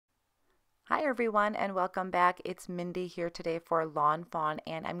Hi everyone and welcome back. It's Mindy here today for Lawn Fawn,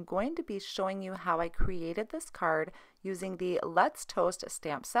 and I'm going to be showing you how I created this card using the Let's Toast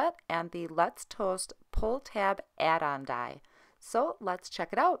stamp set and the Let's Toast pull tab add-on die. So let's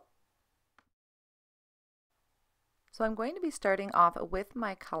check it out. So I'm going to be starting off with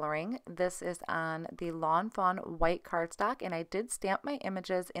my coloring. This is on the Lawn Fawn white cardstock, and I did stamp my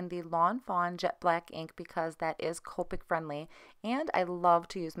images in the Lawn Fawn jet black ink because that is Copic friendly, and I love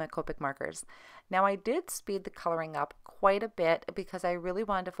to use my Copic markers. Now I did speed the coloring up quite a bit because I really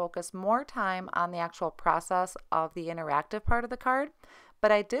wanted to focus more time on the actual process of the interactive part of the card.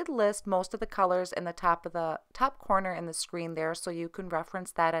 But I did list most of the colors in the top corner in the screen there, so you can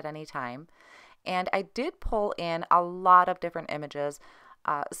reference that at any time. And I did pull in a lot of different images.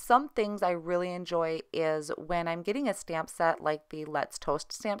 Some things I really enjoy is when I'm getting a stamp set like the Let's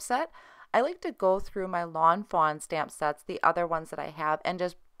Toast stamp set, I like to go through my Lawn Fawn stamp sets, the other ones that I have, and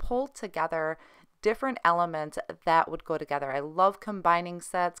just pull together different elements that would go together. I love combining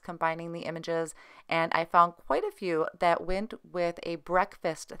sets, combining the images, and I found quite a few that went with a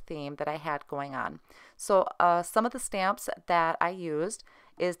breakfast theme that I had going on. So some of the stamps that I used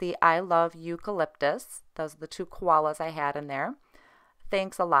is the I Love Eucalyptus. Those are the two koalas I had in there.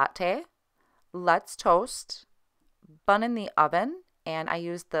 Thanks a Latte, Let's Toast, Bun in the Oven, and I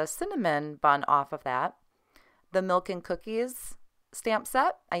used the cinnamon bun off of that. The Milk and Cookies stamp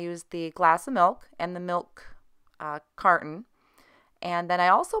set, I used the glass of milk and the milk carton. And then I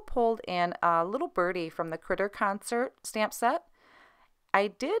also pulled in a little birdie from the Critter Concert stamp set. I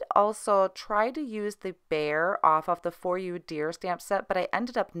did also try to use the bear off of the For You Dear stamp set, but I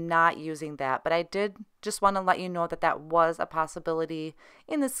ended up not using that. But I did just want to let you know that that was a possibility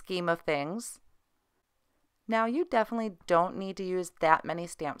in the scheme of things. Now, you definitely don't need to use that many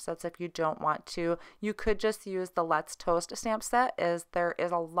stamp sets if you don't want to. You could just use the Let's Toast stamp set, as there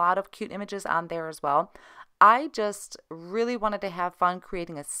is a lot of cute images on there as well. I just really wanted to have fun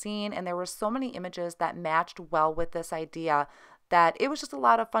creating a scene, and there were so many images that matched well with this idea that it was just a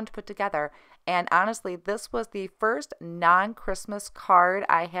lot of fun to put together. And honestly, this was the first non-Christmas card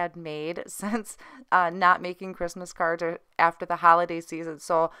I had made since not making Christmas cards or after the holiday season.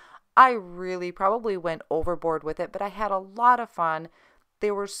 So I really probably went overboard with it, but I had a lot of fun.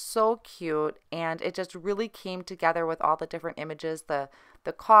 They were so cute, and it just really came together with all the different images, the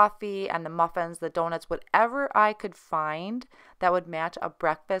coffee and the muffins, the donuts, whatever I could find that would match a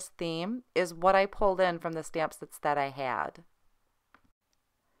breakfast theme is what I pulled in from the stamp sets that I had.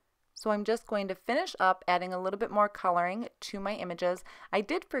 So I'm just going to finish up adding a little bit more coloring to my images. I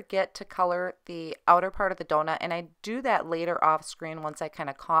did forget to color the outer part of the donut, and I do that later off screen once I kind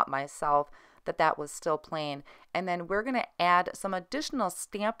of caught myself that that was still plain. And then we're going to add some additional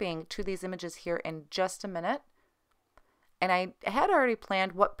stamping to these images here in just a minute. And I had already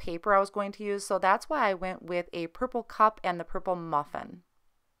planned what paper I was going to use, so that's why I went with a purple cup and the purple muffin.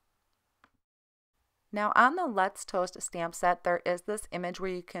 Now on the Let's Toast stamp set, there is this image where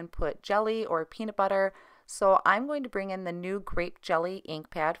you can put jelly or peanut butter. So I'm going to bring in the new grape jelly ink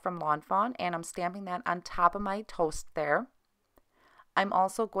pad from Lawn Fawn, and I'm stamping that on top of my toast there. I'm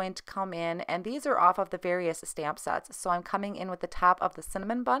also going to come in, and these are off of the various stamp sets. So I'm coming in with the top of the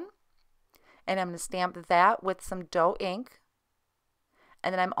cinnamon bun, and I'm going to stamp that with some dough ink.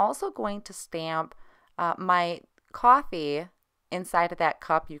 And then I'm also going to stamp my coffee inside of that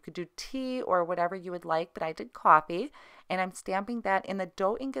cup. You could do tea or whatever you would like, but I did coffee, and I'm stamping that in the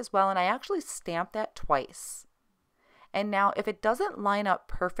dough ink as well, and I actually stamped that twice. And now if it doesn't line up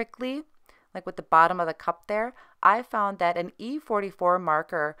perfectly, like with the bottom of the cup there, I found that an E44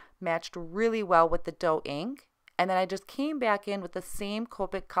 marker matched really well with the dough ink, and then I just came back in with the same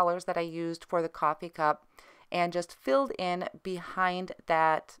Copic colors that I used for the coffee cup and just filled in behind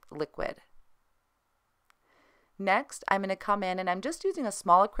that liquid. Next, I'm going to come in, and I'm just using a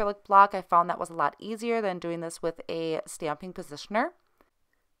small acrylic block. I found that was a lot easier than doing this with a stamping positioner.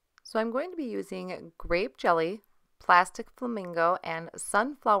 So I'm going to be using grape jelly, plastic flamingo, and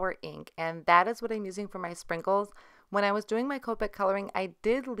sunflower ink, and that is what I'm using for my sprinkles. When I was doing my Copic coloring, I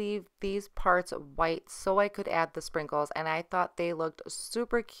did leave these parts white so I could add the sprinkles, and I thought they looked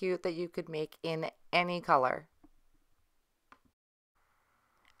super cute that you could make in any color.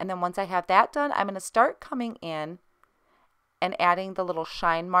 And then once I have that done, I'm going to start coming in and adding the little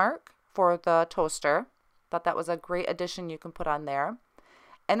shine mark for the toaster. Thought that was a great addition you can put on there.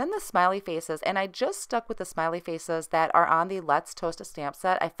 And then the smiley faces, and I just stuck with the smiley faces that are on the Let's Toast stamp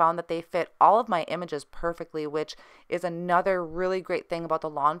set. I found that they fit all of my images perfectly, which is another really great thing about the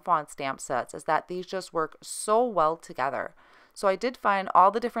Lawn Fawn stamp sets, is that these just work so well together. So I did find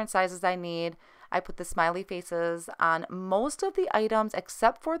all the different sizes I need. I put the smiley faces on most of the items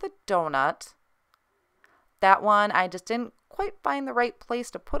except for the donut. That one, I just didn't quite find the right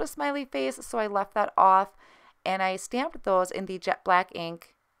place to put a smiley face, so I left that off, and I stamped those in the jet black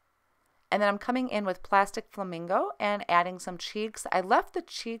ink. And then I'm coming in with plastic flamingo and adding some cheeks. I left the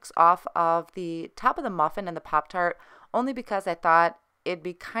cheeks off of the top of the muffin and the Pop-Tart only because I thought it'd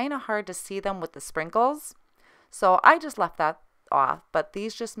be kind of hard to see them with the sprinkles. So I just left that off, but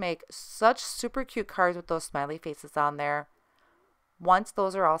these just make such super cute cards with those smiley faces on there. Once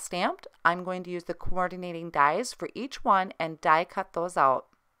those are all stamped, I'm going to use the coordinating dies for each one and die cut those out.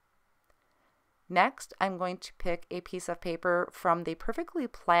 Next, I'm going to pick a piece of paper from the Perfectly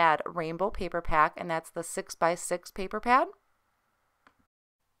Plaid Rainbow Paper Pack, and that's the 6x6 paper pad.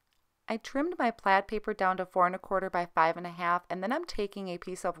 I trimmed my plaid paper down to 4 1/4 by 5 1/2, and then I'm taking a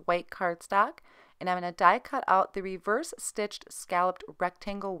piece of white cardstock and I'm going to die cut out the reverse stitched scalloped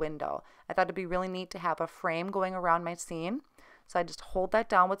rectangle window. I thought it'd be really neat to have a frame going around my scene. So I just hold that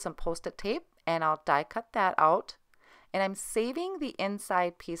down with some Post-it tape and I'll die cut that out. And I'm saving the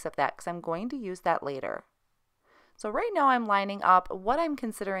inside piece of that because I'm going to use that later. So right now I'm lining up what I'm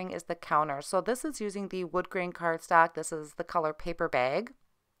considering is the counter. So this is using the wood grain cardstock. This is the color Paper Bag.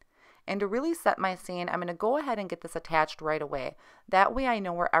 And to really set my scene, I'm going to go ahead and get this attached right away. That way I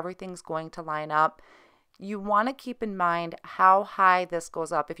know where everything's going to line up. You want to keep in mind how high this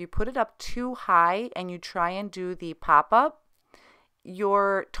goes up. If you put it up too high and you try and do the pop-up,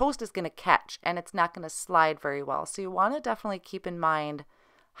 your toast is going to catch and it's not going to slide very well. So you want to definitely keep in mind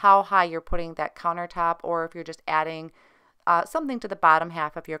how high you're putting that countertop, or if you're just adding something to the bottom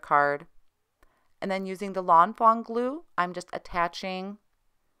half of your card. And then using the Lawn Fawn glue, I'm just attaching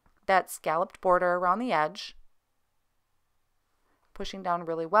that scalloped border around the edge, pushing down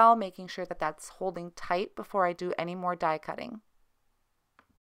really well, making sure that that's holding tight before I do any more die cutting.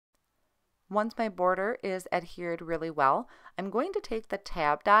 Once my border is adhered really well, I'm going to take the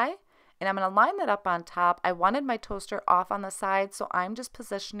tab die and I'm going to line that up on top. I wanted my toaster off on the side, so I'm just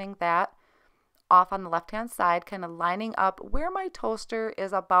positioning that off on the left-hand side, kind of lining up where my toaster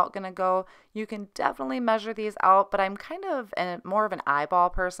is about going to go. You can definitely measure these out, but I'm kind of more of an eyeball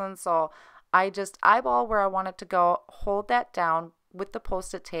person, so I just eyeball where I want it to go, hold that down with the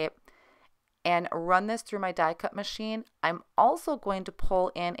Post-it tape, and run this through my die cut machine. I'm also going to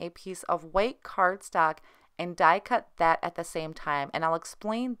pull in a piece of white cardstock and die cut that at the same time, and I'll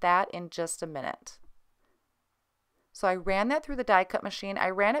explain that in just a minute. So I ran that through the die cut machine. I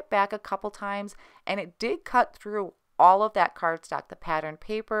ran it back a couple times and it did cut through all of that cardstock, the pattern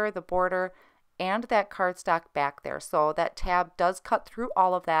paper, the border, and that cardstock back there. So that tab does cut through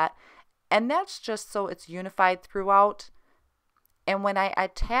all of that, and that's just so it's unified throughout. And when I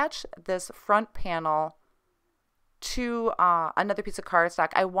attach this front panel to another piece of cardstock,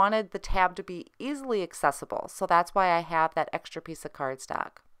 I wanted the tab to be easily accessible. So that's why I have that extra piece of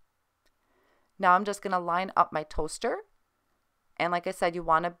cardstock. Now I'm just going to line up my toaster. And like I said, you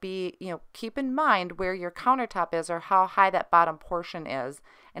want to be, keep in mind where your countertop is or how high that bottom portion is.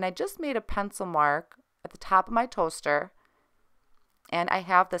 And I just made a pencil mark at the top of my toaster. And I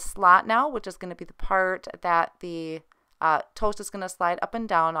have the slot now, which is going to be the part that the toast is going to slide up and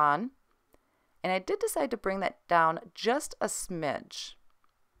down on. And I did decide to bring that down just a smidge.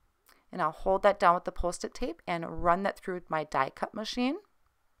 And I'll hold that down with the Post-it tape and run that through my die cut machine.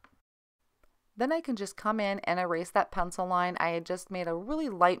 Then I can just come in and erase that pencil line. I had just made a really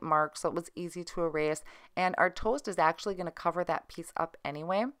light mark so it was easy to erase, and our toast is actually going to cover that piece up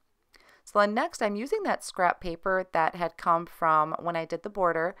anyway. So then next I'm using that scrap paper that had come from when I did the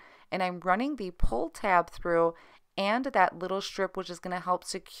border, and I'm running the pull tab through and that little strip, which is going to help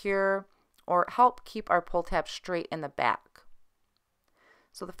secure or help keep our pull tab straight in the back.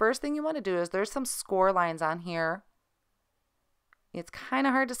 So the first thing you want to do is there's some score lines on here. It's kind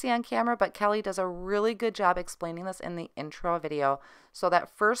of hard to see on camera, but Kelly does a really good job explaining this in the intro video. So that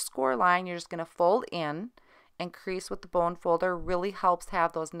first score line, you're just going to fold in and crease with the bone folder. Really helps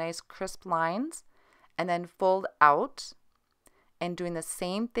have those nice crisp lines. And then fold out. And doing the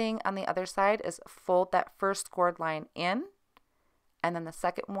same thing on the other side is fold that first scored line in and then the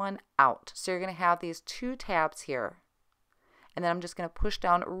second one out. So you're going to have these two tabs here. And then I'm just going to push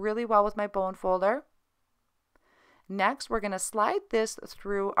down really well with my bone folder. Next, we're going to slide this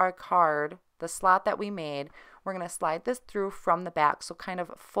through our card, the slot that we made. We're going to slide this through from the back. So kind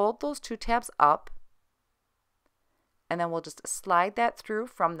of fold those two tabs up. And then we'll just slide that through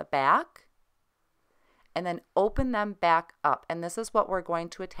from the back. And then open them back up. And this is what we're going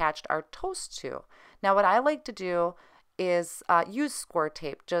to attach our toast to. Now what I like to do is use score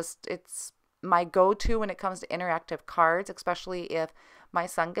tape. It's my go-to when it comes to interactive cards, especially if my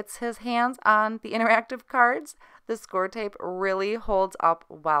son gets his hands on the interactive cards, the score tape really holds up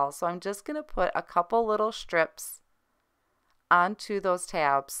well. So I'm just going to put a couple little strips onto those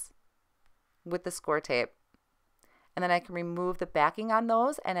tabs with the score tape. And then I can remove the backing on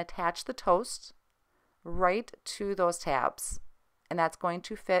those and attach the toast right to those tabs. And that's going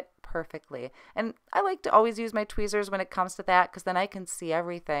to fit perfectly. And I like to always use my tweezers when it comes to that, because then I can see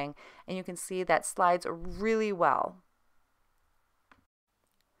everything and you can see that slides really well.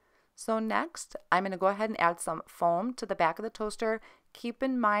 So next, I'm going to go ahead and add some foam to the back of the toaster. Keep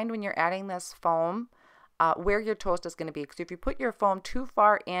in mind when you're adding this foam where your toast is going to be, because if you put your foam too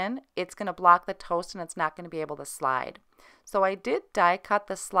far in, it's going to block the toast and it's not going to be able to slide. So I did die cut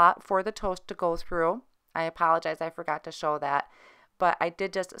the slot for the toast to go through. I apologize, I forgot to show that. But I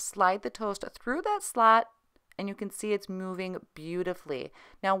did just slide the toast through that slot and you can see it's moving beautifully.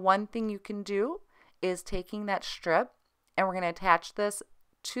 Now one thing you can do is taking that strip, and we're going to attach this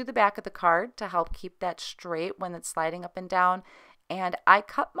to the back of the card to help keep that straight when it's sliding up and down. And I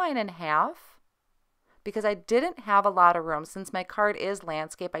cut mine in half because I didn't have a lot of room. Since my card is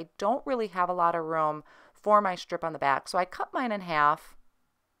landscape, I don't really have a lot of room for my strip on the back. So I cut mine in half,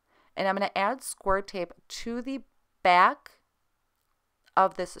 and I'm going to add score tape to the back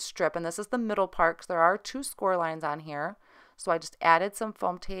of this strip. And this is the middle part because there are 2 score lines on here. So I just added some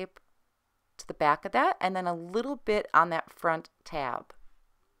foam tape to the back of that, and then a little bit on that front tab.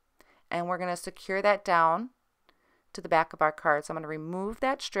 And we're going to secure that down to the back of our card. So I'm going to remove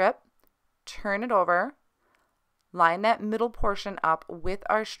that strip, turn it over, line that middle portion up with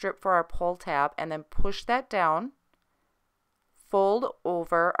our strip for our pull tab, and then push that down, fold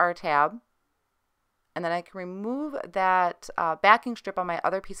over our tab, and then I can remove that backing strip on my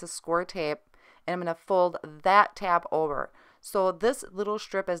other piece of score tape, and I'm going to fold that tab over. So this little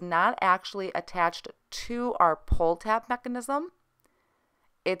strip is not actually attached to our pull tab mechanism.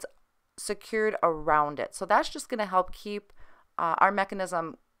 It's secured around it. So that's just going to help keep our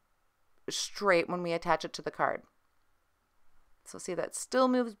mechanism straight when we attach it to the card. So see, that still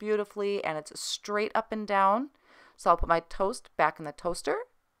moves beautifully and it's straight up and down. So I'll put my toast back in the toaster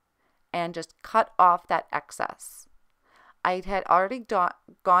and just cut off that excess. I had already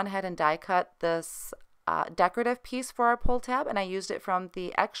gone ahead and die cut this decorative piece for our pull tab, and I used it from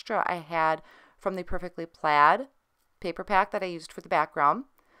the extra I had from the Perfectly Plaid paper pack that I used for the background.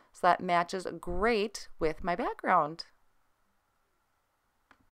 So that matches great with my background.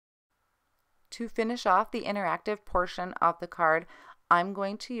 To finish off the interactive portion of the card, I'm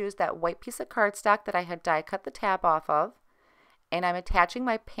going to use that white piece of cardstock that I had die cut the tab off of, and I'm attaching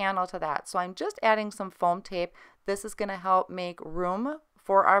my panel to that. So I'm just adding some foam tape. This is going to help make room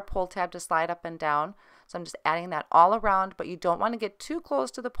for our pull tab to slide up and down. So I'm just adding that all around, but you don't want to get too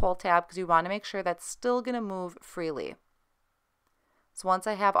close to the pull tab because you want to make sure that's still going to move freely. So once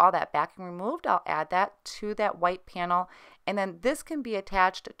I have all that backing removed, I'll add that to that white panel, and then this can be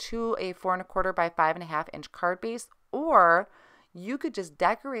attached to a 4 1/4 by 5 1/2 inch card base, or you could just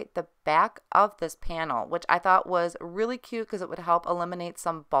decorate the back of this panel, which I thought was really cute because it would help eliminate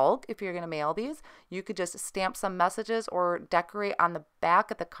some bulk. If you're going to mail these, you could just stamp some messages or decorate on the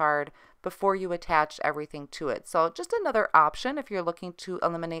back of the card before you attach everything to it. So just another option if you're looking to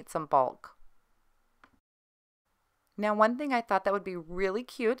eliminate some bulk. Now, one thing I thought that would be really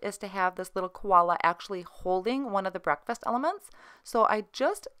cute is to have this little koala actually holding one of the breakfast elements. So I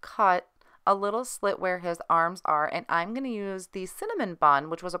just cut a little slit where his arms are, and I'm going to use the cinnamon bun,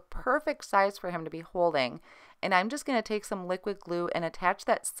 which was a perfect size for him to be holding. And I'm just going to take some liquid glue and attach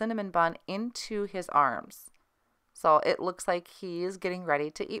that cinnamon bun into his arms. So it looks like he's getting ready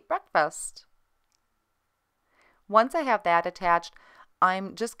to eat breakfast. Once I have that attached,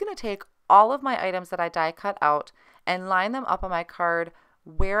 I'm just going to take all of my items that I die cut out and line them up on my card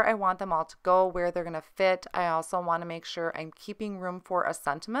where I want them all to go, where they're going to fit. I also want to make sure I'm keeping room for a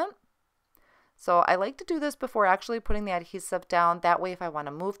sentiment. So I like to do this before actually putting the adhesive down. That way, if I want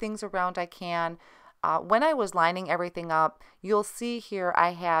to move things around, I can. When I was lining everything up, you'll see here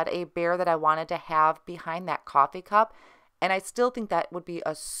I had a bear that I wanted to have behind that coffee cup. And I still think that would be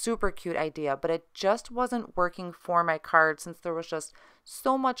a super cute idea, but it just wasn't working for my card since there was just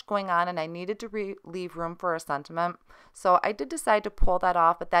so much going on and I needed to leave room for a sentiment. So I did decide to pull that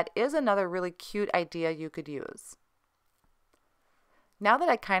off, but that is another really cute idea you could use. Now that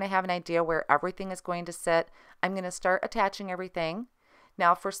I kind of have an idea where everything is going to sit, I'm going to start attaching everything.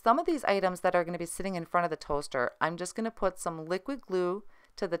 Now for some of these items that are going to be sitting in front of the toaster, I'm just going to put some liquid glue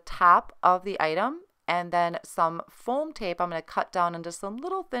to the top of the item, and then some foam tape I'm going to cut down into some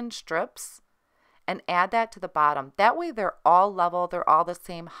little thin strips and add that to the bottom. That way they're all level, they're all the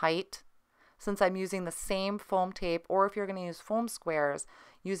same height. since I'm using the same foam tape, or if you're going to use foam squares,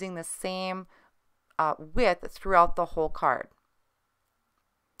 using the same width throughout the whole card.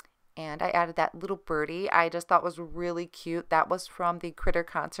 And I added that little birdie I just thought was really cute. That was from the Critter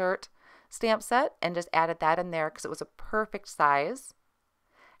Concert stamp set, and just added that in there because it was a perfect size.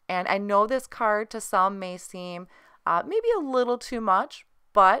 And I know this card to some may seem maybe a little too much,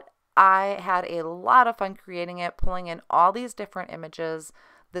 but I had a lot of fun creating it, pulling in all these different images,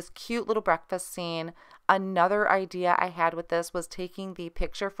 this cute little breakfast scene. Another idea I had with this was taking the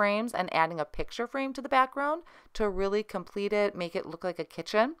picture frames and adding a picture frame to the background to really complete it, make it look like a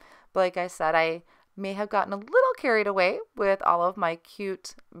kitchen. But like I said, I may have gotten a little carried away with all of my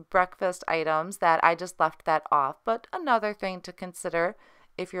cute breakfast items that I just left that off. But another thing to consider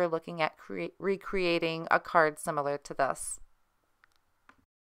if you're looking at recreating a card similar to this.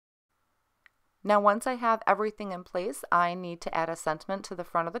 Now, once I have everything in place, I need to add a sentiment to the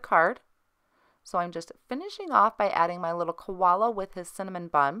front of the card. So I'm just finishing off by adding my little koala with his cinnamon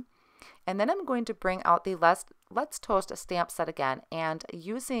bun. And then I'm going to bring out the Let's Toast stamp set again, and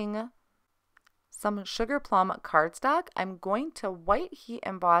using some SUGARPLUM cardstock, I'm going to white heat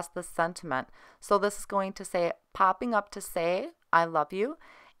emboss the sentiment. So this is going to say, popping up to say, I love you.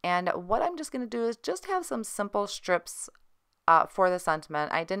 And what I'm just going to do is just have some simple strips for the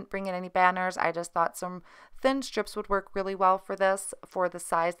sentiment. I didn't bring in any banners. I just thought some thin strips would work really well for this, for the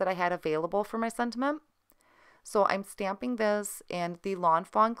size that I had available for my sentiment. So I'm stamping this in the Lawn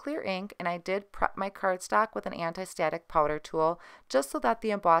Fawn clear ink, and I did prep my cardstock with an anti-static powder tool just so that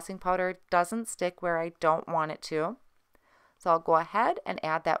the embossing powder doesn't stick where I don't want it to. So I'll go ahead and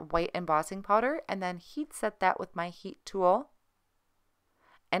add that white embossing powder and then heat set that with my heat tool.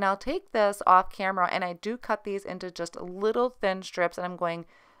 And I'll take this off camera, and I do cut these into just little thin strips, and I'm going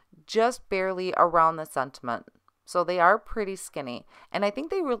just barely around the sentiment. So they are pretty skinny, and I think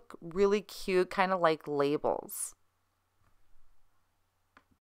they look really cute, kind of like labels.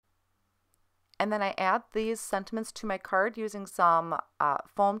 And then I add these sentiments to my card using some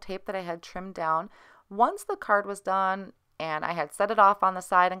foam tape that I had trimmed down. Once the card was done and I had set it off on the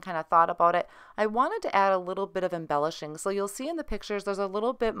side and kind of thought about it, I wanted to add a little bit of embellishing. So you'll see in the pictures there's a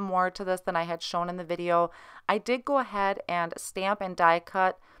little bit more to this than I had shown in the video. I did go ahead and stamp and die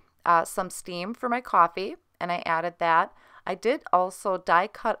cut some steam for my coffee, and I added that. I did also die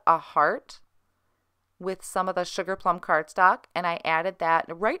cut a heart with some of the SUGARPLUM cardstock, and I added that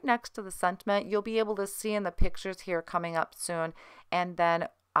right next to the sentiment. You'll be able to see in the pictures here coming up soon. And then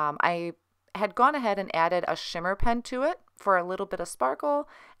I had gone ahead and added a shimmer pen to it for a little bit of sparkle,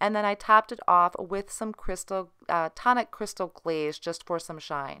 and then I topped it off with some tonic crystal glaze just for some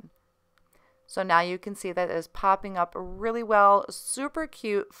shine. So now you can see that it is popping up really well. Super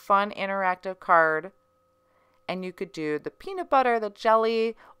cute, fun, interactive card. And you could do the peanut butter, the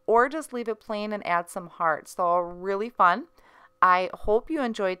jelly, or just leave it plain and add some hearts. So really fun. I hope you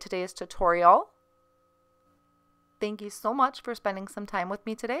enjoyed today's tutorial. Thank you so much for spending some time with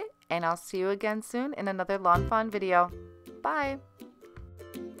me today, and I'll see you again soon in another Lawn Fawn video. Bye!